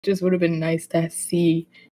just would have been nice to see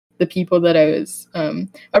the people that I was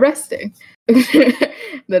arresting,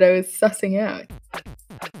 that I was sussing out.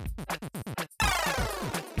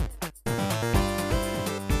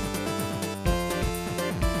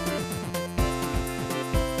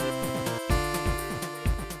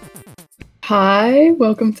 Hi,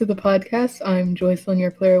 welcome to the podcast. I'm Joycelyn, your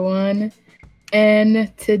player one.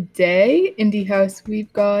 And today, Indie House,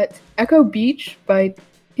 we've got Echo Beach by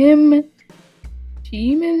Tim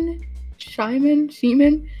Sheiman.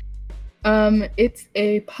 It's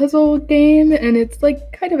a puzzle game, and it's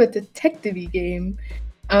like kind of a detective-y game.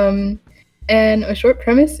 And a short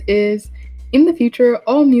premise is, in the future,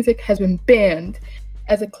 all music has been banned.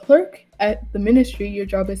 As a clerk at the ministry, your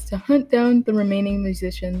job is to hunt down the remaining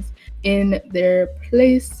musicians in their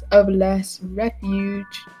place of last refuge,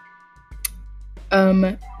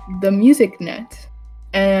 the Music Net.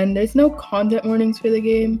 And there's no content warnings for the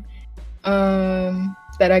game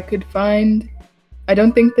that I could find. I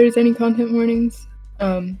don't think there's any content warnings.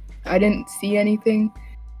 I didn't see anything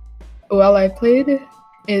while I played.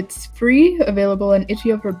 It's free, available on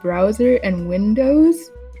itch.io for browser and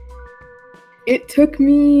Windows. It took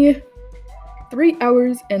me 3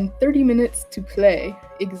 hours and 30 minutes to play,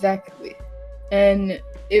 exactly. And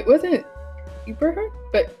it wasn't super hard,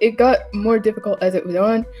 but it got more difficult as it went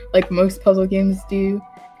on, like most puzzle games do.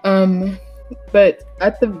 But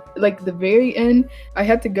at the very end, I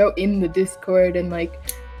had to go in the Discord and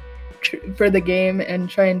for the game and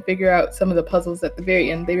try and figure out some of the puzzles at the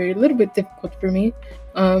very end. They were a little bit difficult for me.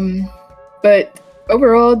 But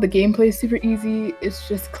overall, the gameplay is super easy. It's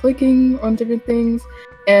just clicking on different things.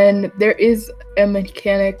 And there is a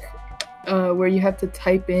mechanic where you have to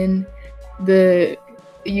type in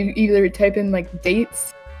you either type in like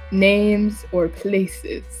dates, names, or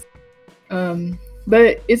places.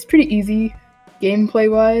 But it's pretty easy gameplay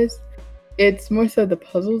wise. It's more so the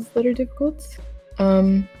puzzles that are difficult.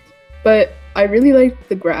 But I really like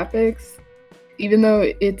the graphics, even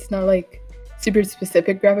though it's not like super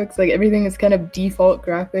specific graphics. Like everything is kind of default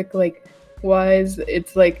graphic wise.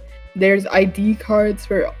 It's like there's ID cards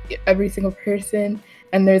for every single person,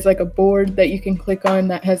 and there's like a board that you can click on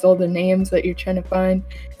that has all the names that you're trying to find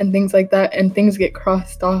and things like that, and things get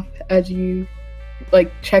crossed off as you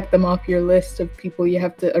check them off your list of people you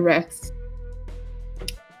have to arrest.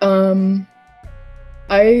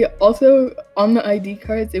 I also, on the ID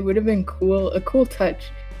cards, it would have been a cool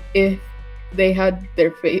touch if they had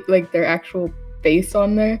their face, their actual face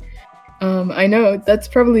on there. I know that's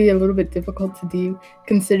probably a little bit difficult to do,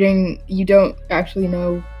 considering you don't actually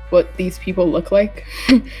know what these people look like.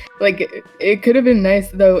 It could have been nice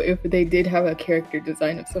though if they did have a character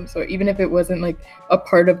design of some sort, even if it wasn't a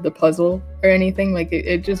part of the puzzle or anything.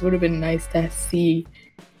 It just would have been nice to see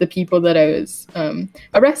the people that I was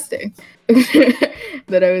arresting,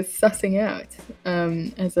 that I was sussing out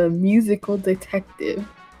as a musical detective.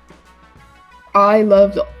 I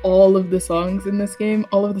loved all of the songs in this game.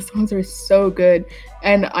 All of the songs are so good,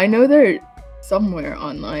 and I know they're somewhere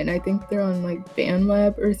online. I think they're on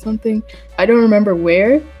BandLab or something. I don't remember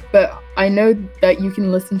where, but I know that you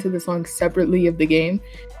can listen to the songs separately of the game.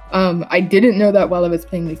 I didn't know that while I was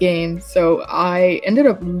playing the game, so I ended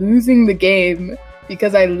up losing the game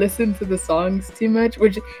because I listened to the songs too much,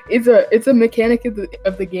 which is a mechanic of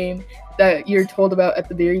the game that you're told about at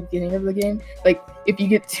the very beginning of the game. If you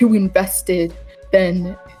get too invested,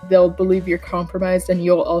 then they'll believe you're compromised and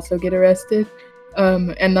you'll also get arrested.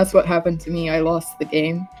 And that's what happened to me. I lost the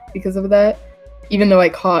game because of that. Even though I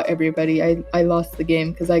caught everybody, I lost the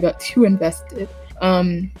game because I got too invested.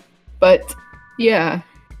 But yeah,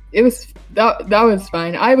 that was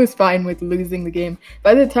fine. I was fine with losing the game.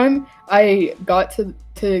 By the time I got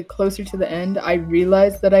to closer to the end, I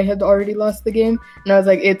realized that I had already lost the game, and I was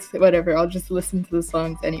like, it's whatever, I'll just listen to the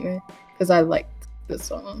songs anyway, because I liked the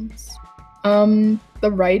songs. The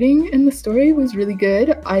writing and the story was really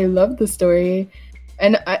good. I loved the story,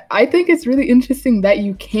 and I think it's really interesting that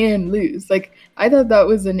you can lose. I thought that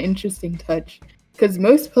was an interesting touch, because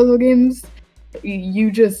most puzzle games,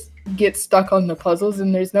 you just get stuck on the puzzles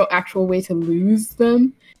and there's no actual way to lose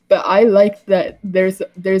them. But I like that there's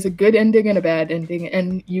a good ending and a bad ending,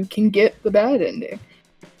 and you can get the bad ending.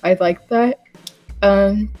 I like that.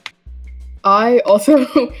 I also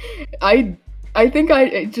I think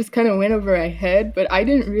I just kind of went over my head, but I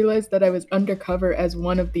didn't realize that I was undercover as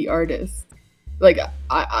one of the artists.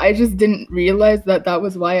 I just didn't realize that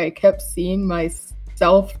was why I kept seeing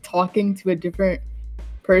myself talking to a different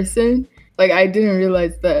person. I didn't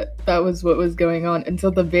realize that was what was going on until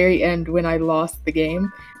the very end when I lost the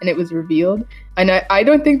game and it was revealed. And I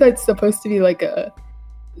don't think that's supposed to be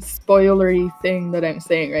spoilery thing that I'm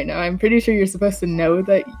saying right now. I'm pretty sure you're supposed to know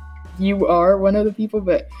that you are one of the people,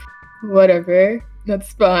 but whatever.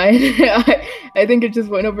 That's fine. I think it just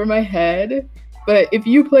went over my head. But if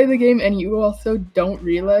you play the game and you also don't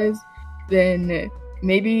realize, then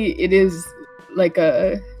maybe it is like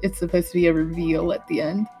it's supposed to be a reveal at the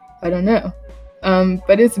end. I don't know.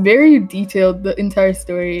 But it's very detailed, the entire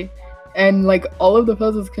story, and like all of the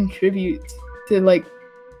puzzles contribute to like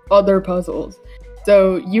other puzzles.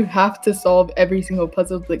 So you have to solve every single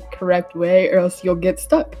puzzle the correct way or else you'll get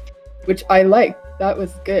stuck, which I like. That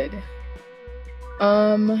was good.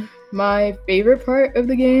 My favorite part of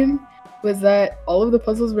the game was that all of the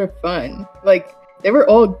puzzles were fun. Like, they were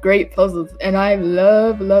all great puzzles, and I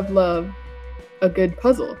love a good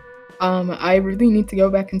puzzle. I really need to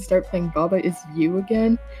go back and start playing Baba Is You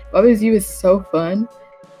again. Baba Is You is so fun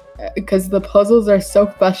because the puzzles are so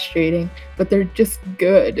frustrating, but they're just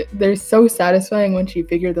good. They're so satisfying once you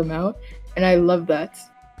figure them out, and I love that.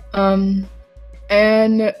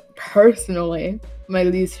 And personally, my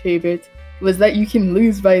least favorite was that you can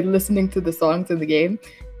lose by listening to the songs in the game.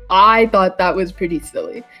 I thought that was pretty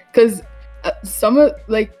silly because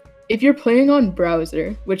if you're playing on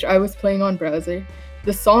browser, which I was playing on browser,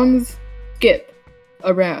 the songs skip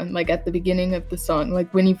around like at the beginning of the song,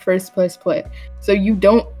 like when you first press play. So you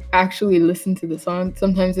don't actually listen to the song.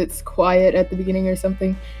 Sometimes it's quiet at the beginning or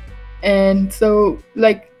something. And so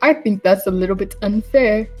like I think that's a little bit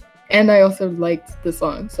unfair. And I also liked the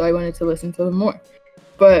song, so I wanted to listen to them more.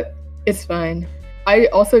 But it's fine. I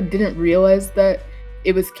also didn't realize that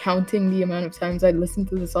it was counting the amount of times I'd listened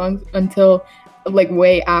to the songs until like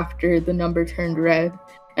way after the number turned red.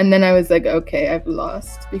 And then I was like, okay, I've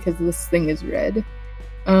lost because this thing is red.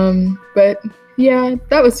 But yeah,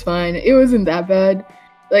 that was fine. It wasn't that bad.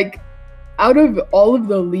 Like, out of all of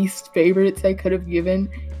the least favorites I could have given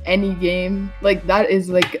any game, like that is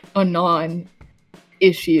like a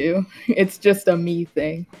non-issue. It's just a me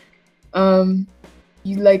thing.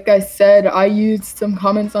 Like I said, I used some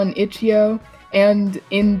comments on itch.io and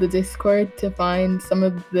in the Discord to find some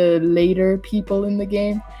of the later people in the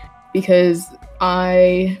game because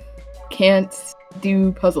I can't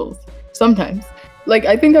do puzzles sometimes. Like,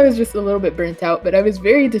 I think I was just a little bit burnt out, but I was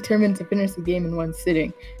very determined to finish the game in one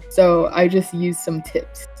sitting. So I just used some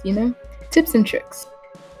tips, tips and tricks.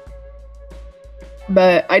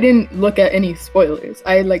 But I didn't look at any spoilers.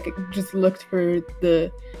 I just looked for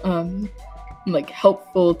the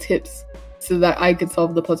helpful tips so that I could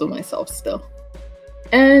solve the puzzle myself still.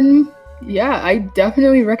 And yeah, I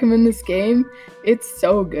definitely recommend this game. It's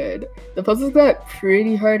so good. The puzzles got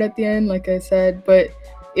pretty hard at the end, like I said, but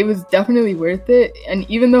it was definitely worth it. And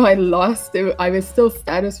even though I lost, I was still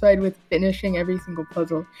satisfied with finishing every single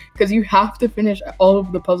puzzle because you have to finish all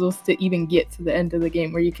of the puzzles to even get to the end of the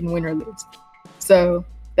game where you can win or lose. So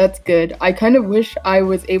that's good. I kind of wish I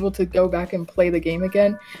was able to go back and play the game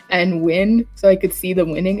again and win so I could see the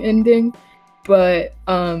winning ending. But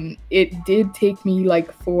it did take me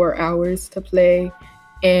like 4 hours to play,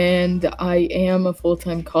 and I am a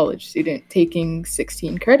full-time college student taking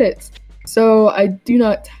 16 credits. So I do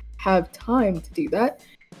not have time to do that.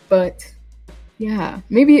 But yeah,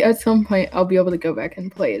 maybe at some point I'll be able to go back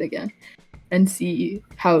and play it again and see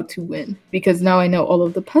how to win because now I know all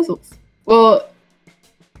of the puzzles. Well,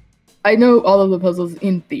 I know all of the puzzles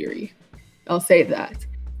in theory. I'll say that.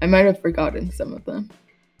 I might have forgotten some of them.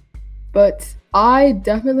 But I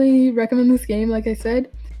definitely recommend this game, like I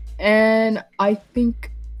said. And I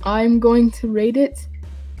think I'm going to rate it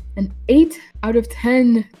an 8 out of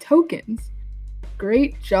 10 tokens.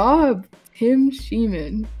 Great job, Tim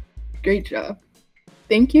Sheiman. Great job.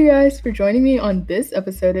 Thank you guys for joining me on this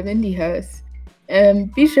episode of Indie House.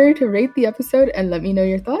 And be sure to rate the episode and let me know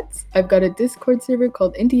your thoughts. I've got a Discord server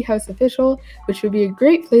called Indie House Official, which would be a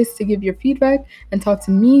great place to give your feedback and talk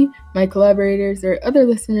to me, my collaborators, or other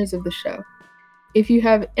listeners of the show. If you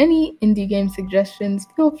have any indie game suggestions,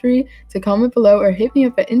 feel free to comment below or hit me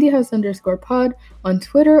up at indiehouse_pod on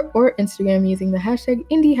Twitter or Instagram using the hashtag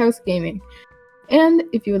IndieHouseGaming. And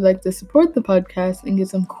if you would like to support the podcast and get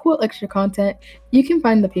some cool extra content, you can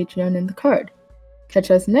find the Patreon in the card. Catch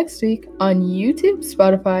us next week on YouTube,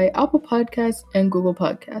 Spotify, Apple Podcasts, and Google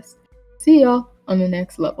Podcasts. See y'all on the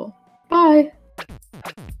next level. Bye!